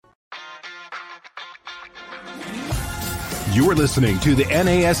You're listening to the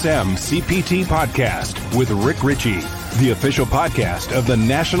NASM CPT podcast with Rick Ritchie, the official podcast of the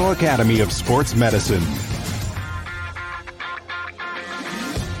National Academy of Sports Medicine.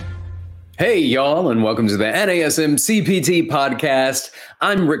 Hey, y'all, and welcome to the NASM CPT podcast.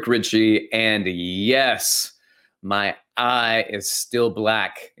 I'm Rick Ritchie, and yes, my eye is still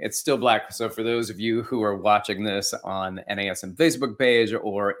black. It's still black. So for those of you who are watching this on the NASM Facebook page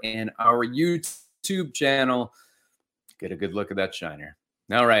or in our YouTube channel, get a good look at that shiner.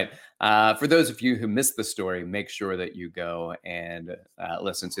 All right. For those of you who missed the story, make sure that you go and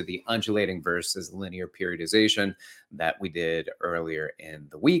listen to the undulating versus linear periodization that we did earlier in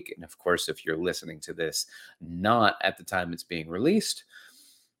the week. And of course, if you're listening to this not at the time it's being released,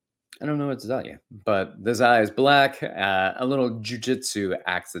 I don't know what to tell you, but this eye is black. A little jujitsu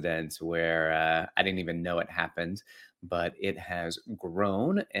accident where I didn't even know it happened, but it has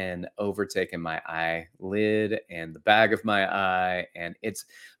grown and overtaken my eyelid and the bag of my eye. And it's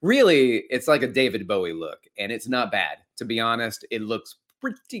like a David Bowie look. And it's not bad. To be honest, it looks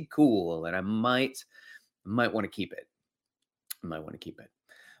pretty cool. And I might want to keep it.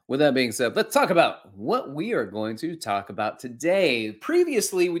 With that being said, let's talk about what we are going to talk about today.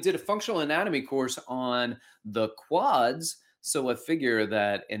 Previously, we did a functional anatomy course on the quads. So I figure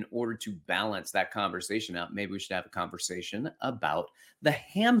that in order to balance that conversation out, maybe we should have a conversation about the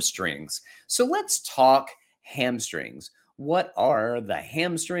hamstrings. So let's talk hamstrings. What are the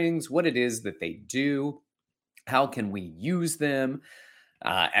hamstrings? What it is that they do? How can we use them?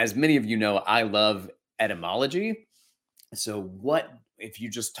 As many of you know, I love etymology. So if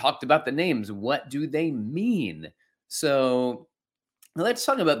you just talked about the names, what do they mean? So let's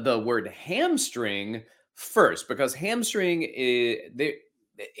talk about the word hamstring first, because hamstring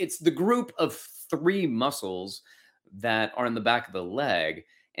it's the group of three muscles that are in the back of the leg.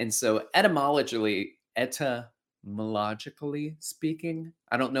 And so etymologically speaking,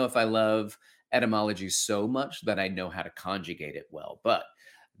 I don't know if I love etymology so much that I know how to conjugate it well, but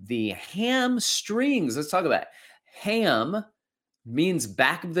the hamstrings, let's talk about it. Ham means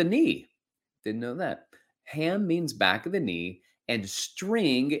back of the knee. Didn't know that. Ham means back of the knee, and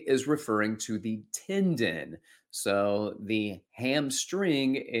string is referring to the tendon. So the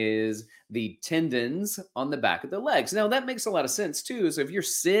hamstring is the tendons on the back of the legs. Now that makes a lot of sense too. So if you're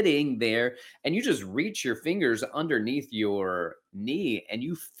sitting there and you just reach your fingers underneath your knee and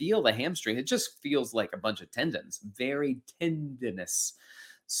you feel the hamstring, it just feels like a bunch of tendons, very tendinous.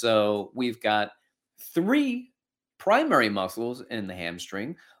 So we've got three primary muscles in the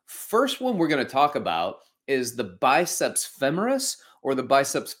hamstring. First one we're going to talk about is the biceps femoris or the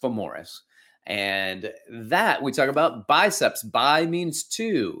biceps femoris. And that we talk about biceps. Bi means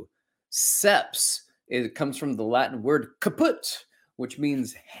two. Ceps, it comes from the Latin word caput, which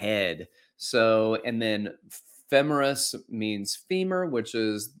means head. So, and then femoris means femur, which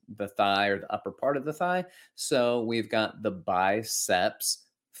is the thigh or the upper part of the thigh. So we've got the biceps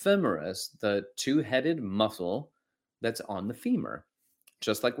femoris, the two-headed muscle that's on the femur,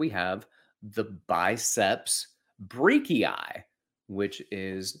 just like we have the biceps brachii, which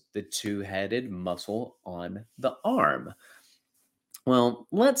is the two-headed muscle on the arm. Well,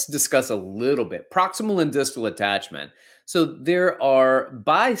 let's discuss a little bit proximal and distal attachment. So there are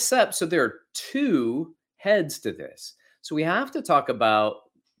biceps, so there are two heads to this. So we have to talk about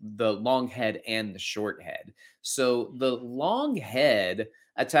the long head and the short head. So the long head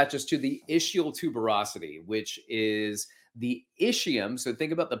attaches to the ischial tuberosity, which is the ischium. So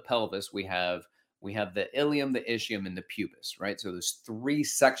think about the pelvis. We have the ilium, the ischium, and the pubis, right? So there's three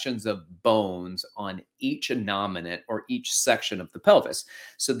sections of bones on each innominate or each section of the pelvis.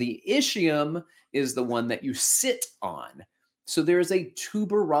 So the ischium is the one that you sit on. So there is a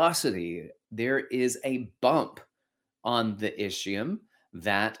tuberosity. There is a bump on the ischium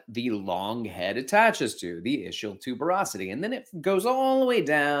that the long head attaches to, the ischial tuberosity. And then it goes all the way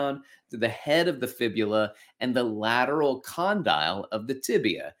down to the head of the fibula and the lateral condyle of the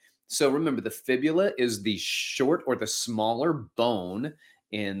tibia. So remember, the fibula is the short or the smaller bone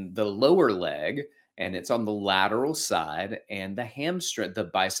in the lower leg, and it's on the lateral side, and the hamstring, the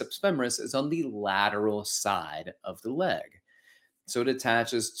biceps femoris, is on the lateral side of the leg. So it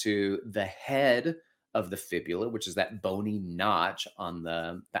attaches to the head of the fibula, which is that bony notch on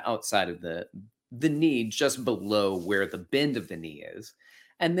the outside of the knee, just below where the bend of the knee is.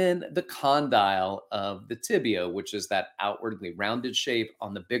 And then the condyle of the tibia, which is that outwardly rounded shape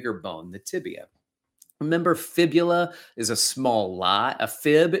on the bigger bone, the tibia. Remember, fibula is a small lie. A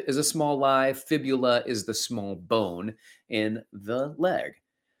fib is a small lie. Fibula is the small bone in the leg.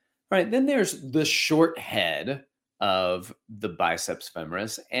 All right, then there's the short head of the biceps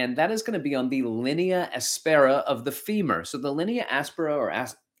femoris, and that is going to be on the linea aspera of the femur. So the linea aspera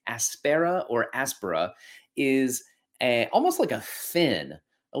is almost like a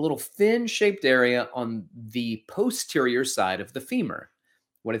little fin shaped area on the posterior side of the femur.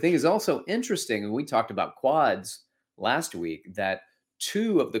 What I think is also interesting, and we talked about quads last week, that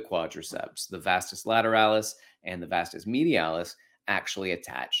two of the quadriceps, the vastus lateralis and the vastus medialis, actually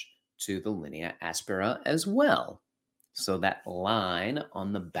attach to the linea aspera as well. So that line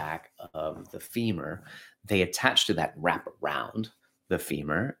on the back of the femur, they attach to that wrap around the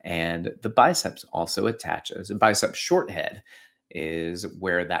femur, and the biceps also attaches. The bicep short head is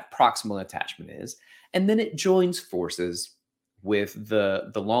where that proximal attachment is, and then it joins forces with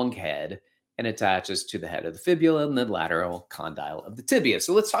the long head and attaches to the head of the fibula and the lateral condyle of the tibia.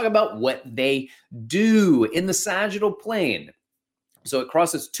 So let's talk about what they do in the sagittal plane. So it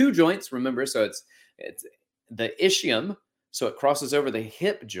crosses two joints, remember, so it's the ischium, so it crosses over the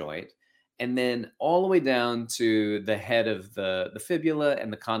hip joint, and then all the way down to the head of the fibula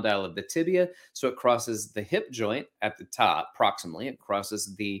and the condyle of the tibia. So it crosses the hip joint at the top, proximally. It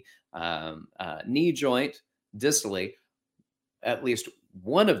crosses the knee joint distally. At least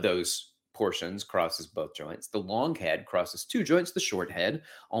one of those portions crosses both joints. The long head crosses two joints. The short head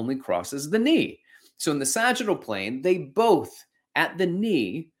only crosses the knee. So in the sagittal plane, they both at the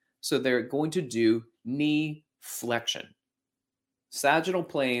knee, so they're going to do knee flexion. Sagittal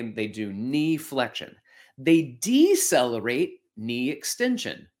plane, they do knee flexion. They decelerate knee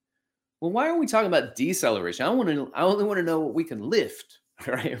extension. Well, why are we talking about deceleration? I only want to know what we can lift,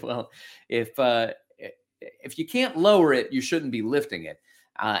 right? Well, if you can't lower it, you shouldn't be lifting it.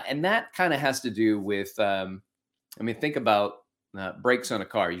 And that kind of has to do with, think about brakes on a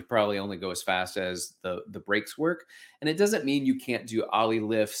car. You probably only go as fast as the brakes work. And it doesn't mean you can't do ollie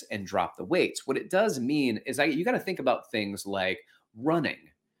lifts and drop the weights. What it does mean is you got to think about things like running.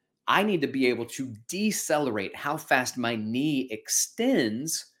 I need to be able to decelerate how fast my knee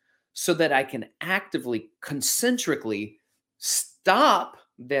extends so that I can actively, concentrically stop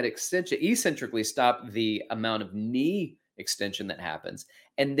that extension, eccentrically stop the amount of knee extension that happens.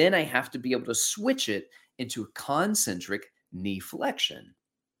 And then I have to be able to switch it into a concentric knee flexion.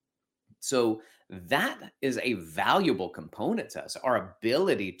 So that is a valuable component to us, our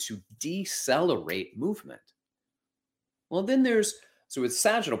ability to decelerate movement. Well, then so with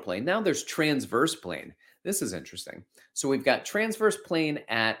sagittal plane, now there's transverse plane. This is interesting. So we've got transverse plane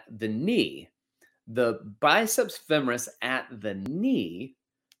at the knee. The biceps femoris at the knee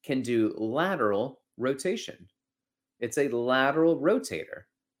can do lateral rotation. It's a lateral rotator.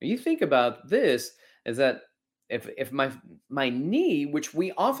 You think about this is that if my knee, which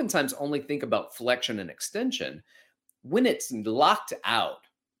we oftentimes only think about flexion and extension, when it's locked out,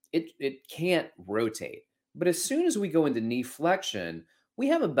 it can't rotate. But as soon as we go into knee flexion, we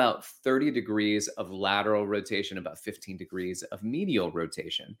have about 30 degrees of lateral rotation, about 15 degrees of medial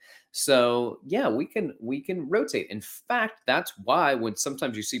rotation. So yeah, we can rotate. In fact, that's why when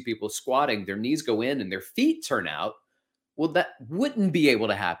sometimes you see people squatting, their knees go in and their feet turn out. Well, that wouldn't be able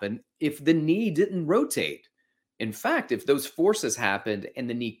to happen if the knee didn't rotate. In fact, if those forces happened and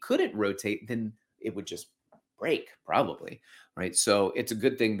the knee couldn't rotate, then it would just break probably, right? So it's a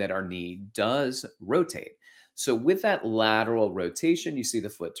good thing that our knee does rotate. So with that lateral rotation, you see the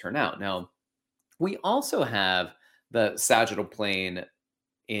foot turn out. Now, we also have the sagittal plane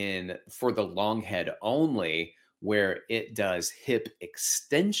for the long head only, where it does hip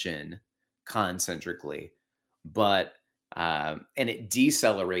extension concentrically, but and it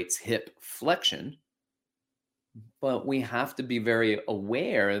decelerates hip flexion. But we have to be very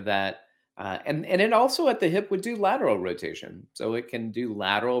aware that and it also at the hip would do lateral rotation. So it can do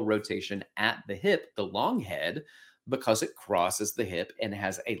lateral rotation at the hip, the long head, because it crosses the hip and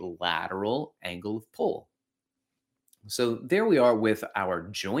has a lateral angle of pull. So there we are with our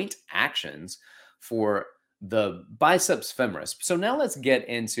joint actions for the biceps femoris. So now let's get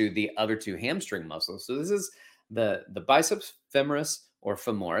into the other two hamstring muscles. So this is the biceps femoris or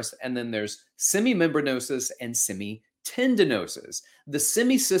femoris, and then there's semimembranosus and semitendinosus. The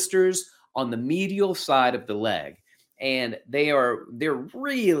semisisters on the medial side of the leg, and they're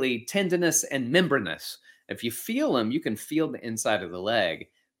really tendinous and membranous. If you feel them, you can feel the inside of the leg,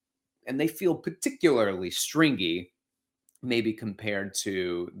 and they feel particularly stringy, maybe compared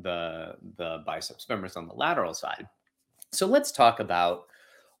to the biceps femoris on the lateral side. So let's talk about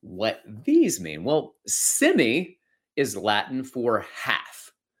what these mean. Well, semi is Latin for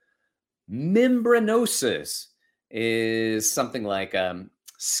half. Membranosus is something like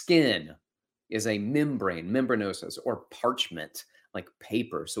skin is a membrane, membranosus, or parchment, like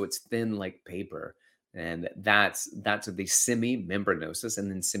paper. So it's thin like paper. And that's the semimembranosus. And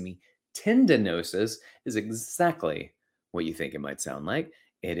then semitendinosus is exactly what you think it might sound like.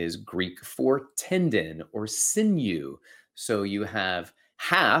 It is Greek for tendon or sinew. So you have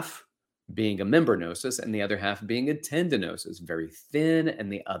half being a membranosus and the other half being a tendinosus, very thin,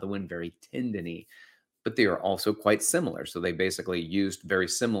 and the other one very tendony. But they are also quite similar. So they basically used very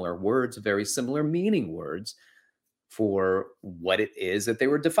similar words, very similar meaning words for what it is that they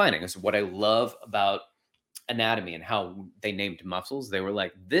were defining. So what I love about anatomy and how they named muscles, they were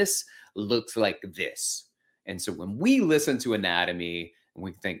like, this looks like this. And so when we listen to anatomy and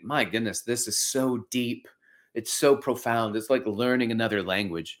we think, my goodness, this is so deep, it's so profound, it's like learning another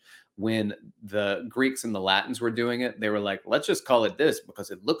language. When the Greeks and the Latins were doing it, they were like, let's just call it this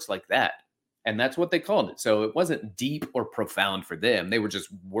because it looks like that. And that's what they called it. So it wasn't deep or profound for them. They were just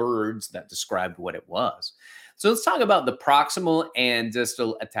words that described what it was. So let's talk about the proximal and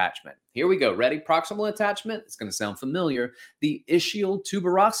distal attachment. Here we go. Ready? Proximal attachment. It's going to sound familiar. The ischial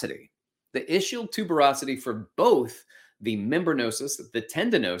tuberosity. The ischial tuberosity for both the membranosus, the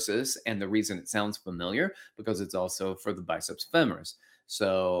tendinosus, and the reason it sounds familiar because it's also for the biceps femoris.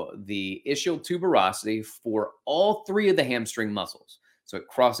 So the ischial tuberosity for all three of the hamstring muscles. So it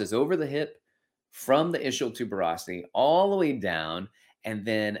crosses over the hip from the ischial tuberosity all the way down. And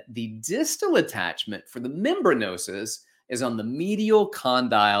then the distal attachment for the membranosus is on the medial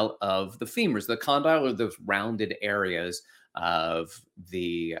condyle of the femurs. The condyle are those rounded areas of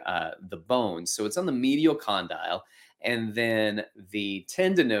the bones. So it's on the medial condyle. And then the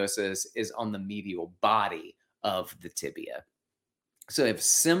tendinosus is on the medial body of the tibia. So they have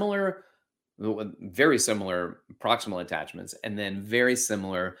very similar proximal attachments, and then very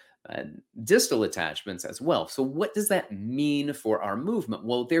similar distal attachments as well. So what does that mean for our movement?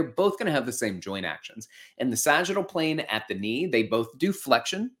 Well, they're both going to have the same joint actions. In the sagittal plane at the knee, they both do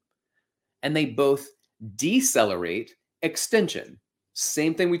flexion and they both decelerate extension.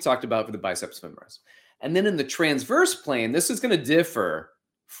 Same thing we talked about for the biceps femoris. And then in the transverse plane, this is going to differ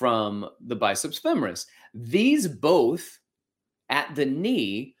from the biceps femoris. These both at the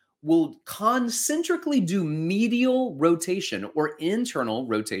knee will concentrically do medial rotation or internal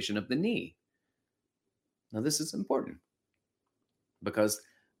rotation of the knee. Now, this is important because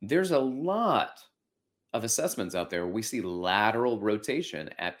there's a lot of assessments out there where we see lateral rotation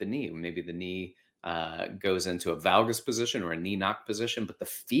at the knee. Maybe the knee goes into a valgus position or a knee knock position, but the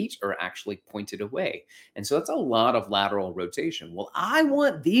feet are actually pointed away. And so that's a lot of lateral rotation. Well, I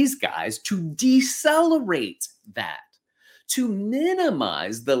want these guys to decelerate that, to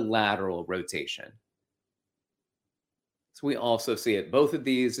minimize the lateral rotation. So we also see it. Both of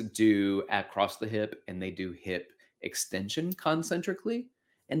these do across the hip, and they do hip extension concentrically,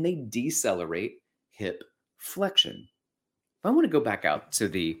 and they decelerate hip flexion. If I want to go back out to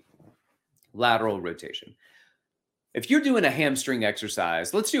the lateral rotation, if you're doing a hamstring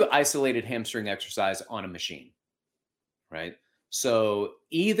exercise, let's do isolated hamstring exercise on a machine, right? So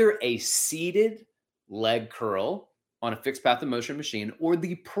either a seated leg curl on a fixed path of motion machine, or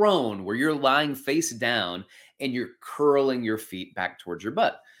the prone where you're lying face down and you're curling your feet back towards your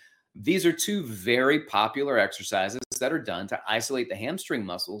butt. These are two very popular exercises that are done to isolate the hamstring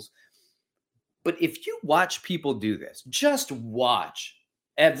muscles. But if you watch people do this, just watch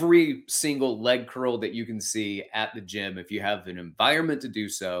every single leg curl that you can see at the gym, if you have an environment to do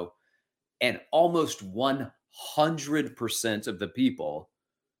so, and almost 100% of the people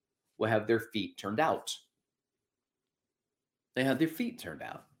will have their feet turned out. They have their feet turned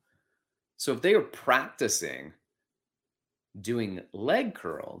out. So if they are practicing doing leg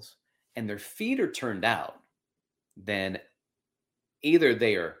curls and their feet are turned out, then either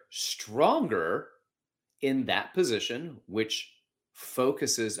they are stronger in that position, which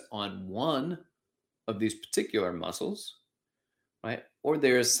focuses on one of these particular muscles, right? Or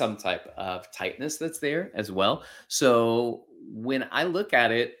there is some type of tightness that's there as well. So when I look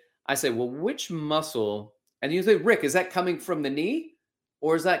at it, I say, well, which muscle? And you say, Rick, is that coming from the knee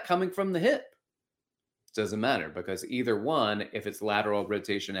or is that coming from the hip? It doesn't matter because either one, if it's lateral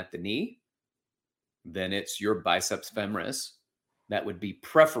rotation at the knee, then it's your biceps femoris that would be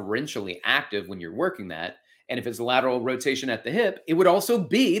preferentially active when you're working that. And if it's lateral rotation at the hip, it would also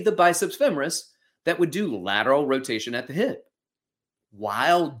be the biceps femoris that would do lateral rotation at the hip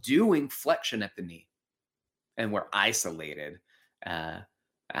while doing flexion at the knee. And we're isolated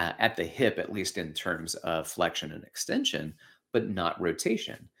at the hip, at least in terms of flexion and extension, but not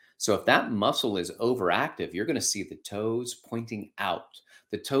rotation. So if that muscle is overactive, you're going to see the toes pointing out.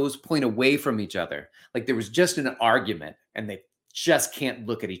 The toes point away from each other. Like there was just an argument and they just can't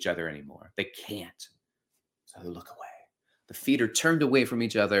look at each other anymore. They can't. So they look away. The feet are turned away from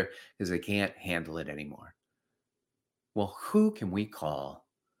each other because they can't handle it anymore. Well, who can we call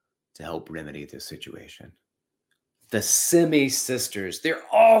to help remedy this situation? The Simi sisters. They're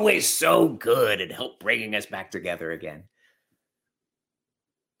always so good at help bringing us back together again.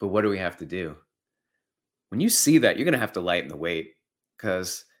 But what do we have to do? When you see that, you're going to have to lighten the weight,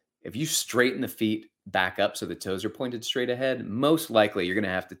 because if you straighten the feet back up so the toes are pointed straight ahead, most likely you're going to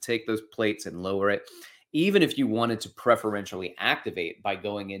have to take those plates and lower it. Even if you wanted to preferentially activate by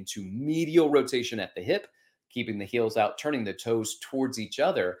going into medial rotation at the hip, keeping the heels out, turning the toes towards each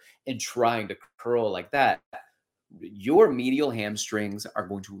other, and trying to curl like that, your medial hamstrings are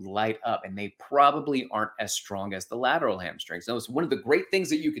going to light up, and they probably aren't as strong as the lateral hamstrings. Now, one of the great things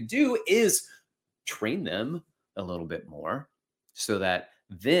that you can do is train them a little bit more, so that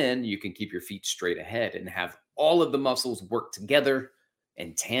then you can keep your feet straight ahead and have all of the muscles work together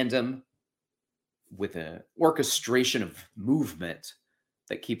in tandem with an orchestration of movement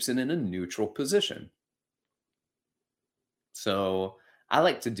that keeps it in a neutral position. So I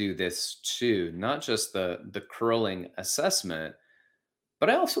like to do this too, not just the curling assessment, but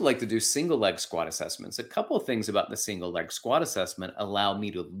I also like to do single leg squat assessments. A couple of things about the single leg squat assessment allow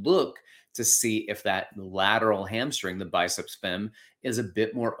me to look to see if that lateral hamstring, the biceps fem, is a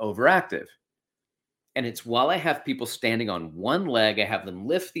bit more overactive. And it's while I have people standing on one leg, I have them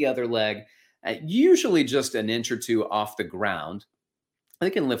lift the other leg, usually just an inch or two off the ground. They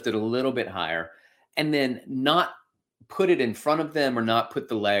can lift it a little bit higher, and then not put it in front of them or not put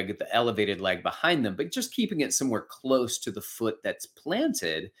the elevated leg behind them, but just keeping it somewhere close to the foot that's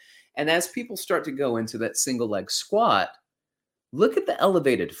planted. And as people start to go into that single leg squat, look at the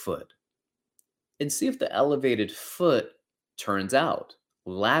elevated foot and see if the elevated foot turns out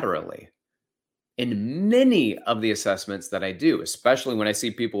laterally. In many of the assessments that I do, especially when I see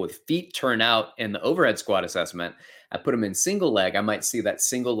people with feet turn out in the overhead squat assessment, I put them in single leg. I might see that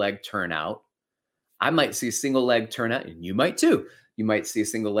single leg turn out. I might see a single leg turn out, and you might too. You might see a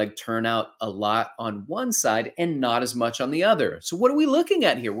single leg turn out a lot on one side and not as much on the other. So what are we looking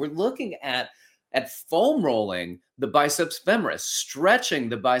at here? We're looking at foam rolling the biceps femoris, stretching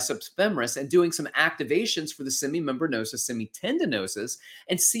the biceps femoris, and doing some activations for the semimembranosus, semitendinosus,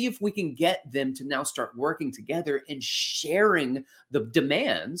 and see if we can get them to now start working together and sharing the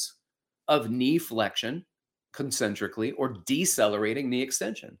demands of knee flexion concentrically or decelerating knee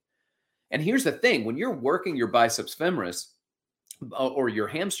extension. And here's the thing, when you're working your biceps femoris or your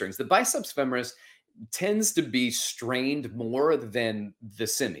hamstrings, the biceps femoris tends to be strained more than the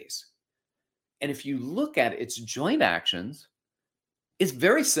semis. And if you look at its joint actions, it's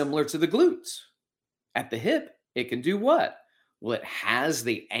very similar to the glutes. At the hip, it can do what? Well, it has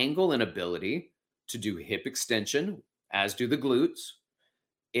the angle and ability to do hip extension, as do the glutes.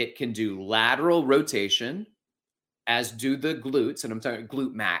 It can do lateral rotation, as do the glutes, and I'm talking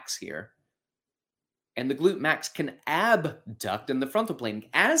glute max here. And the glute max can abduct in the frontal plane,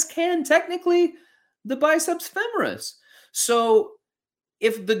 as can technically the biceps femoris. So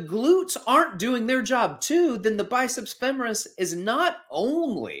if the glutes aren't doing their job too, then the biceps femoris is not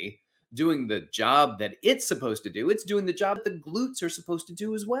only doing the job that it's supposed to do, it's doing the job that the glutes are supposed to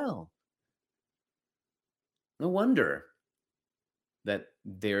do as well. No wonder that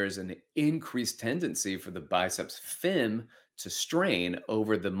there's an increased tendency for the biceps fem to strain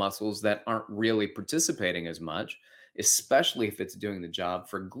over the muscles that aren't really participating as much, especially if it's doing the job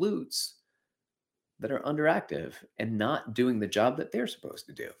for glutes that are underactive and not doing the job that they're supposed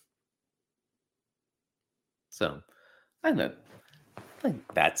to do. So I think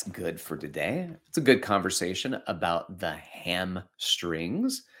that's good for today. It's a good conversation about the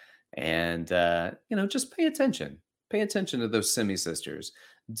hamstrings, and just pay attention. Pay attention to those semi-sisters.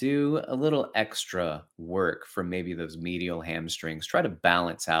 Do a little extra work for maybe those medial hamstrings. Try to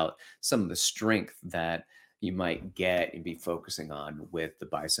balance out some of the strength that you might get and be focusing on with the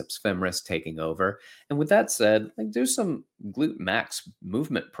biceps femoris taking over. And with that said, do some glute max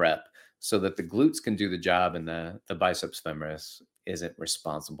movement prep so that the glutes can do the job and the biceps femoris isn't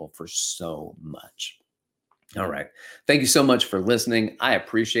responsible for so much. All right. Thank you so much for listening. I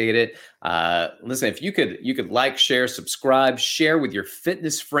appreciate it. Listen, if you could like, share, subscribe, share with your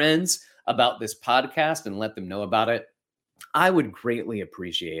fitness friends about this podcast and let them know about it, I would greatly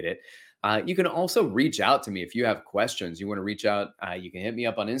appreciate it. You can also reach out to me if you have questions. You want to reach out, you can hit me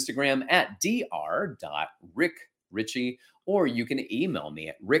up on Instagram at dr.rickritchie, or you can email me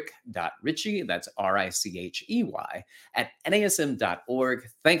at rick.ritchie, that's RICHEY, at nasm.org.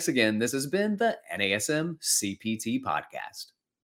 Thanks again. This has been the NASM CPT Podcast.